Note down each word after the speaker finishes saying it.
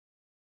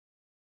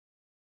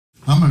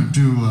I'm going to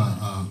do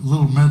a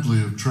little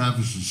medley of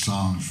Travis's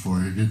songs for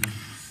you.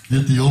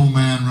 Get the old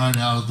man right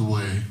out of the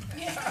way.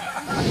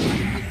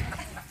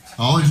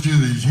 I always do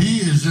these. He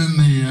is in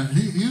the,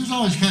 he was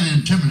always kind of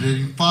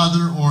intimidating,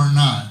 father or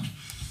not.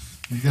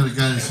 You got a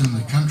guy that's in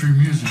the Country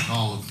Music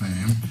Hall of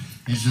Fame.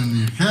 He's in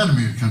the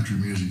Academy of Country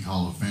Music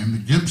Hall of Fame, the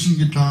Gibson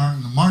Guitar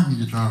and the Martin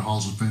Guitar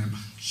Halls of Fame,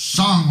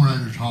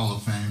 Songwriters Hall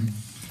of Fame.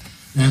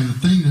 And the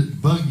thing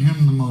that bugged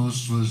him the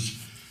most was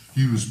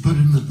he was put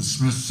into the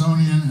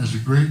Smithsonian as a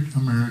great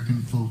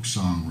American folk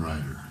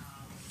songwriter.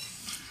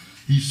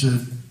 He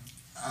said,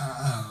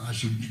 I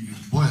said,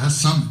 boy, that's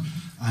something.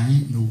 I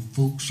ain't no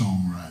folk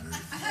songwriter.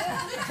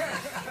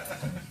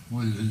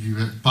 Well, you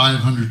had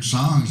 500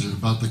 songs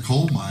about the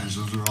coal mines.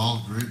 Those are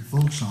all great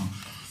folk songs.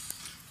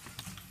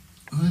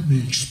 Let me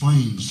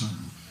explain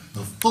something.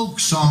 A folk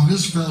song,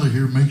 this fella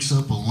here makes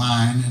up a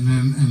line, and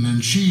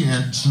then she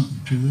adds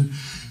something to it.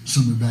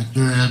 Somebody back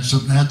there adds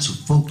something. That's a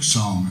folk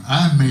song.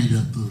 I made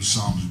up those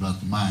songs about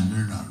the mine.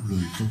 They're not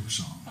really folk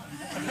songs.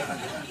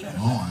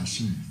 Oh, I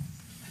see.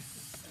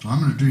 So I'm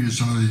going to do you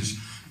some of these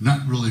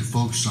not really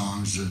folk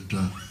songs that,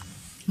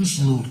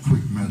 just a little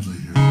quick medley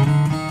here.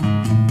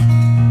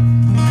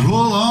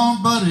 Roll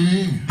on,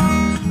 buddy.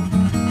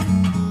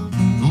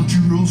 Don't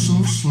you roll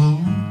so slow.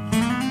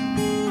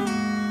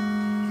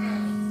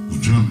 Well,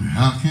 tell me,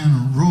 how can I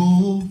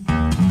roll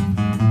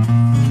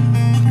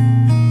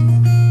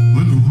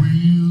when the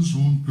wheels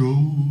won't go?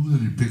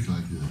 Then you pick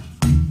like this.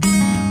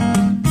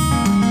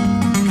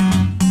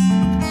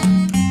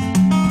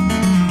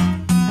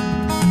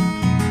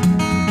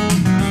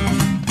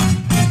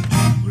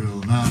 Well,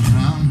 now,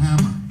 round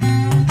hammer,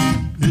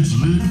 it's a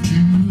little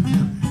too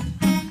heavy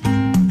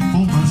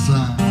for my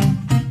size,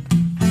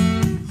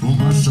 for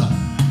my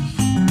size.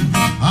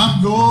 I'm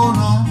going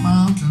on a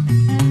mountain,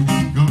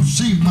 gonna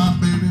see my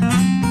baby. I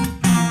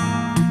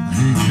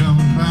ain't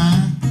coming back,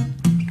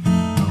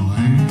 no, I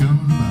ain't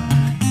coming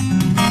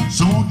back.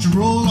 So won't you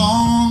roll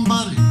on,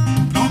 buddy,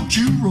 don't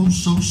you roll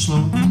so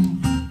slow.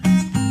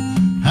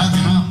 How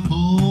can I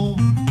pull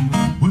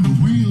when the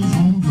wheels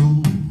won't go?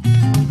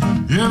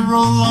 Yeah,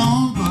 roll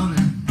on,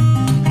 buddy,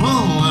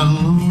 blow that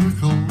load of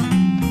coal.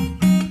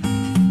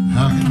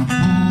 How can I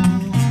pull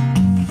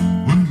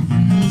when the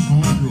wheels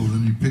won't roll?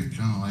 Then you pick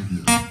kind of like this.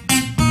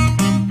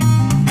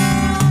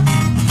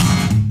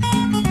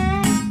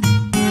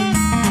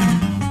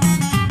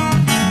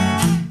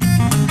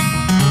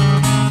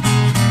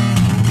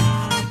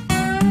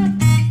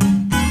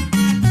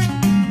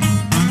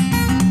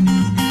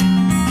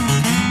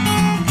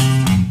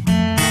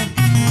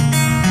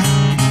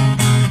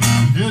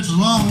 It's a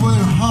long way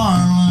to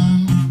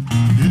Harlan,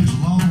 it's a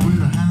long way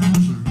to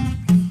Hazard,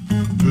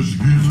 just to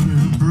get a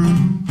little brew,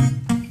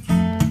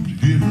 to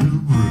get a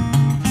little brew.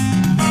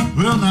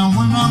 Well, now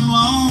when I'm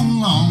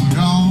long, long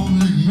gone,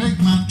 they can make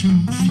my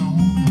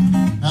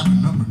tombstone out of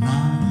number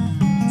 9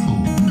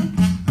 coal,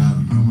 out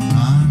of number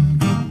 9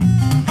 gold.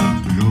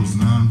 Because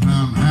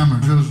 9-pound hammer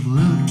just a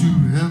little too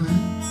heavy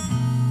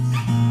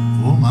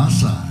for my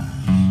size.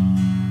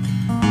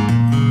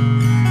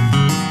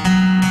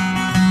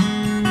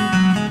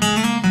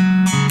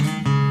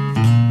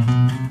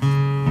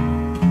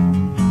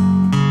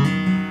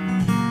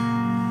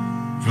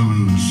 Come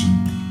and listen,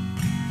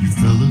 you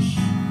fellas,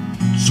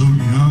 so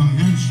young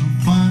and so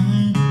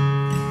fine.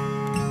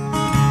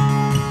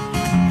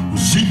 Well,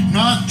 seek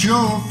not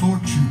your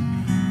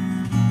fortune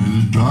in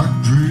the dark,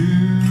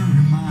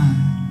 dreary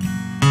mine.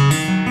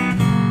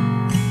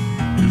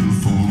 It'll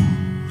form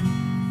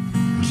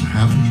as a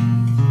habit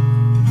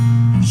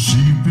and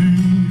seep in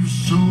your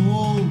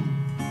soul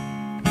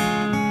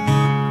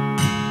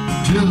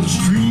till the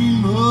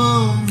stream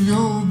of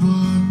your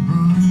blood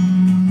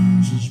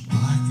runs as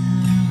black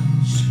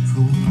as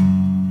coal.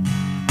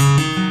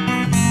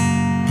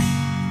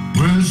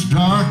 Well, it's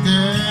dark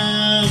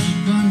as a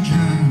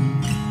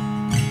dungeon,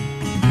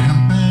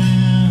 damp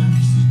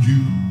as the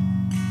dew.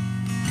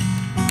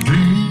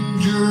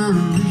 Danger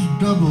is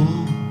double,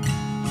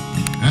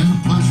 and the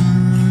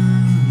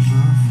pleasures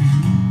are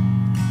few.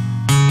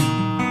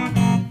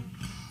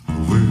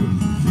 Where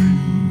the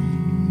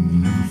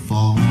rain never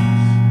falls,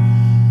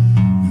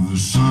 and the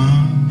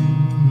sun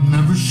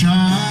never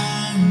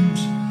shines.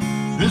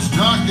 It's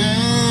dark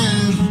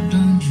as a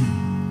dungeon,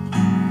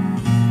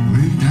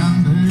 way down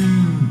there in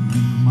the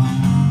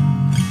mine.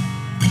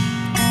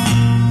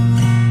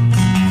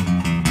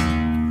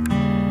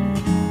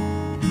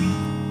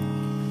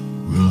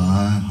 Well, I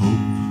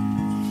hope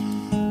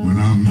when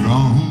I'm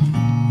gone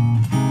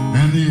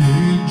and the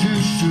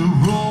ages shall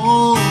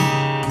roll,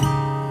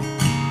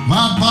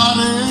 my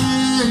body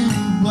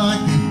will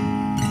blacken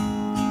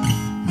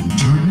and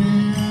turn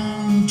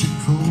into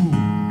coal.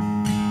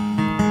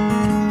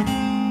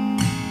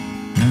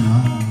 And I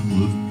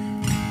look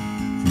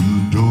from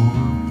the door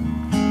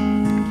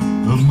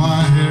of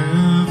my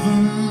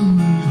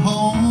heavenly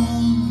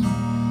home,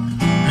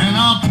 and I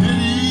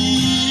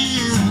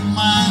pity the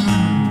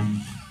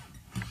miners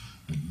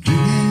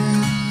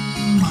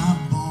digging my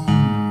bone.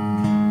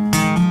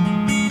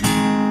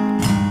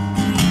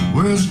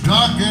 Where it's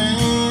dark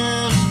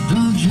as a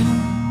dungeon,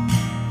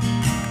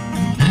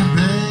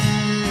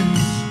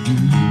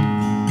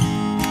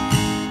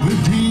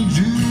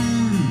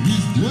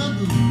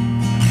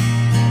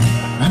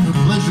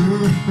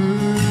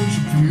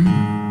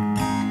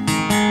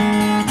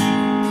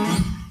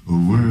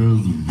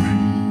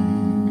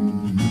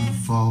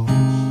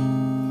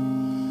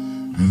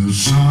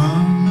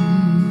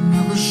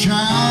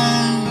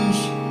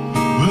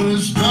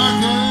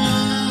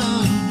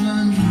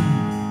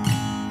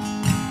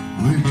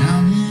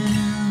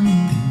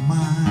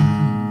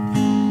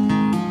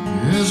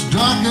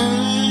 dark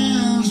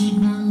as the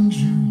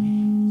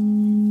dungeon,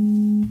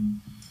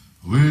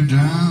 way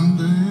down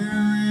there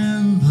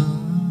in the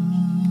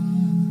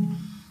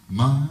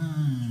mine.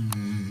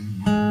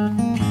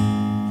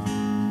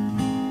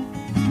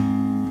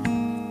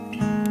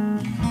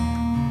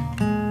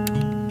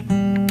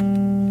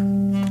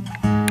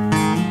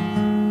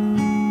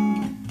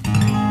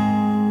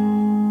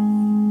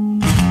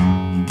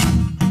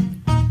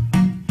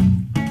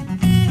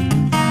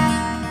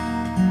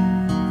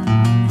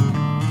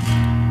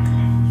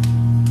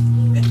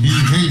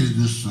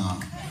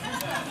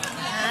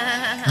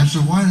 I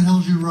said, why the hell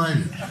did you write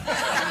it?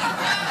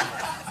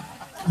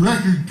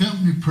 Record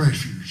company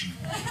pressures.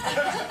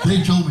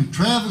 They told me,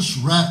 Travis,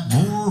 write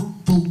more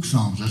folk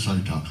songs. That's how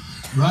they talk.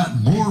 Write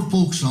more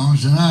folk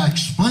songs. And I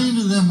explained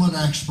to them what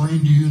I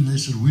explained to you, and they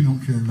said, we don't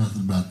care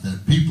nothing about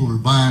that. People are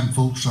buying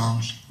folk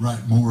songs.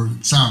 Write more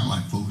that sound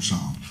like folk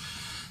songs.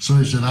 So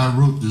they said, I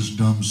wrote this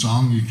dumb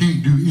song. You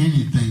can't do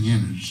anything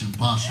in it. It's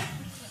impossible.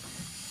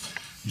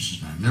 He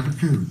said, I never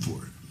cared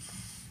for it.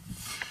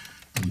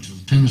 Until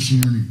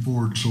Tennessee Ernie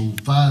Ford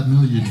sold 5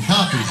 million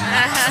copies of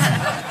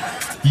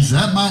it. He said,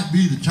 that might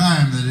be the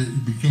time that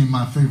it became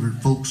my favorite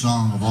folk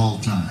song of all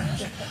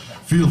times.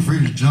 Feel free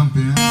to jump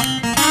in.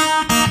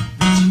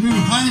 There's a new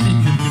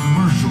Heineken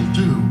commercial,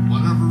 too,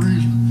 whatever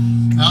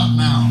reason. Out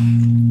now.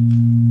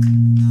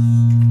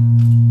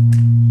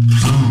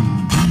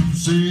 Some people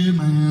say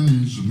man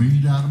is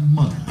made out of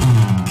mud.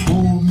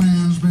 Poor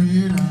man's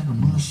made out of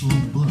muscle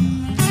and blood.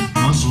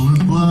 Muscle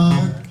and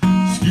blood,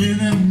 skin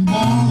and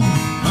bone.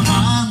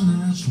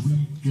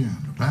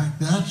 Back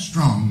that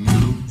strong,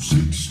 little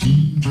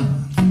 16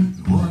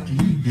 times. What do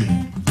you get?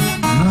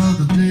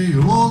 Another day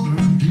older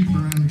and deeper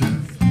in debt.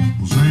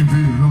 Well, St.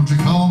 Peter, don't you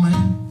call me?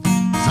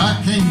 'Cause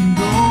I can't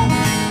go.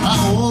 I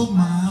hold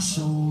my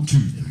soul to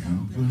the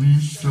company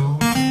store.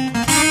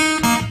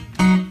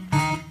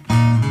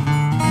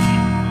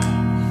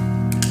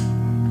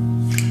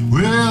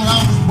 Well, I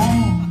was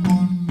born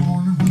one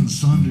morning when the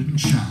sun didn't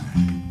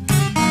shine.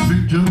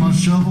 Picked up my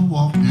shovel,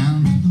 walked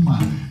down to the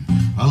mine.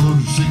 I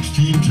loaded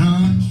 16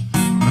 tons.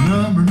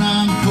 Number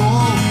 9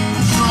 coal,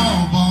 the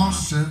straw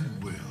boss said,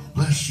 well,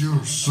 bless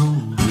your soul,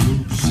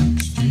 little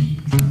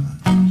 16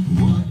 times.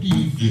 What do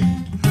you get?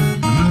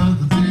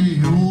 Another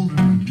day older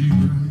and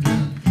deeper in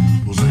debt.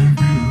 Well, St.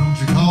 Peter, don't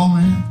you call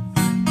me?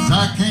 'Cause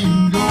I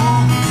can't go.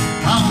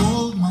 I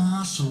hold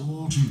my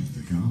soul to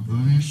the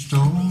company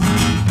store.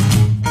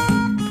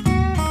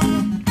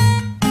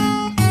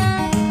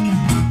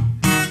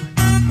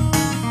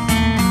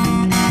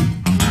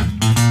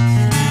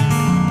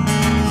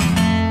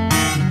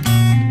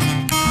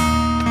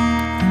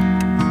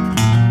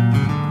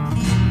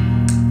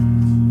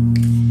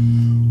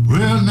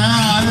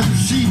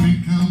 See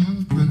me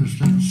coming, better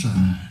step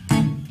aside. A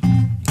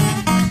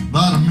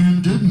lot of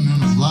men didn't,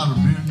 and a lot of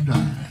men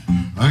died.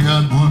 I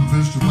got one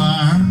fist of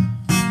iron,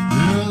 the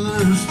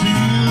other is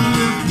steel.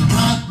 If the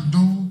right one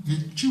don't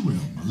get you,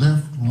 well, my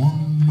left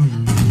one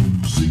will.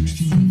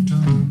 16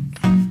 tons,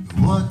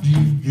 what do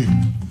you get?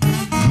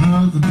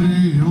 Another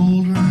day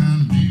older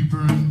and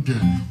deeper in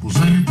debt. Well,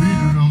 St.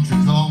 Peter, don't you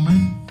call me?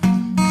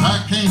 'Cause I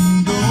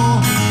can't go.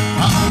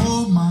 I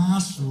hold my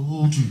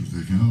soul to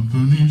the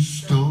company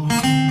store.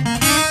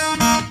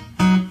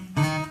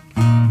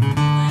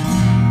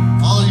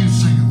 All you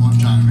sing at one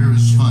time, here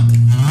is fun.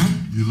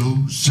 You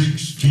load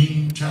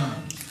 16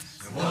 tons.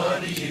 And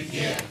what do you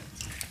get?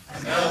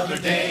 Another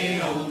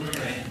day older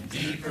and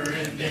deeper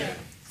in debt.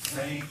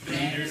 St.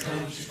 Peter,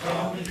 don't you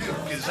call me,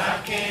 'cause I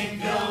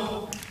can't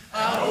go. I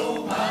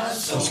hold my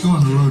soul. Let's go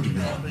on the road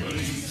together.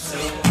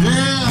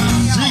 Yeah,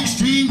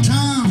 16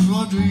 tons,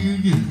 what do you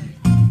get?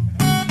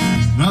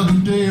 Another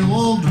day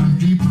older and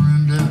deeper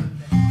in debt.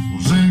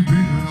 Well, St.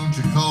 Peter, don't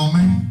you call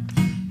me?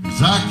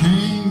 'Cause I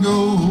can't go.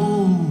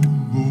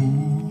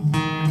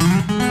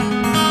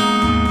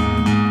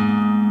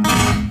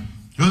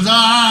 'Cause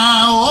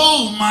I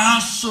owe my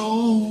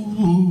soul.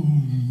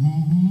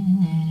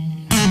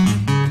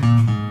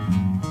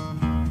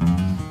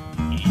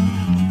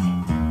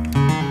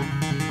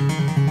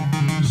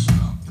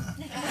 Stop that.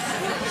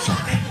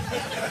 Sorry.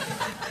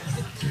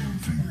 Damn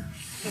fingers.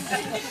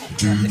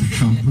 To the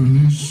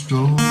company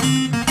store.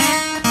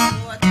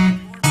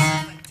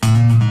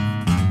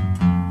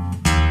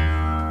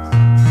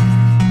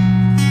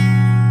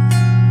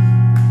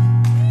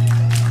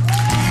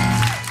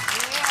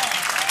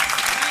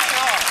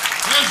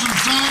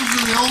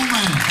 The old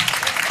man.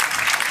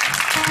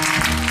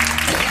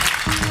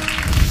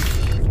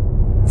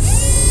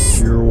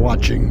 You're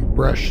watching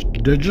Bresh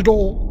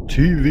Digital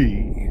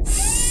TV.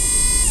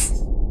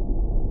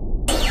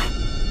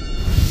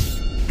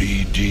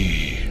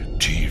 BD.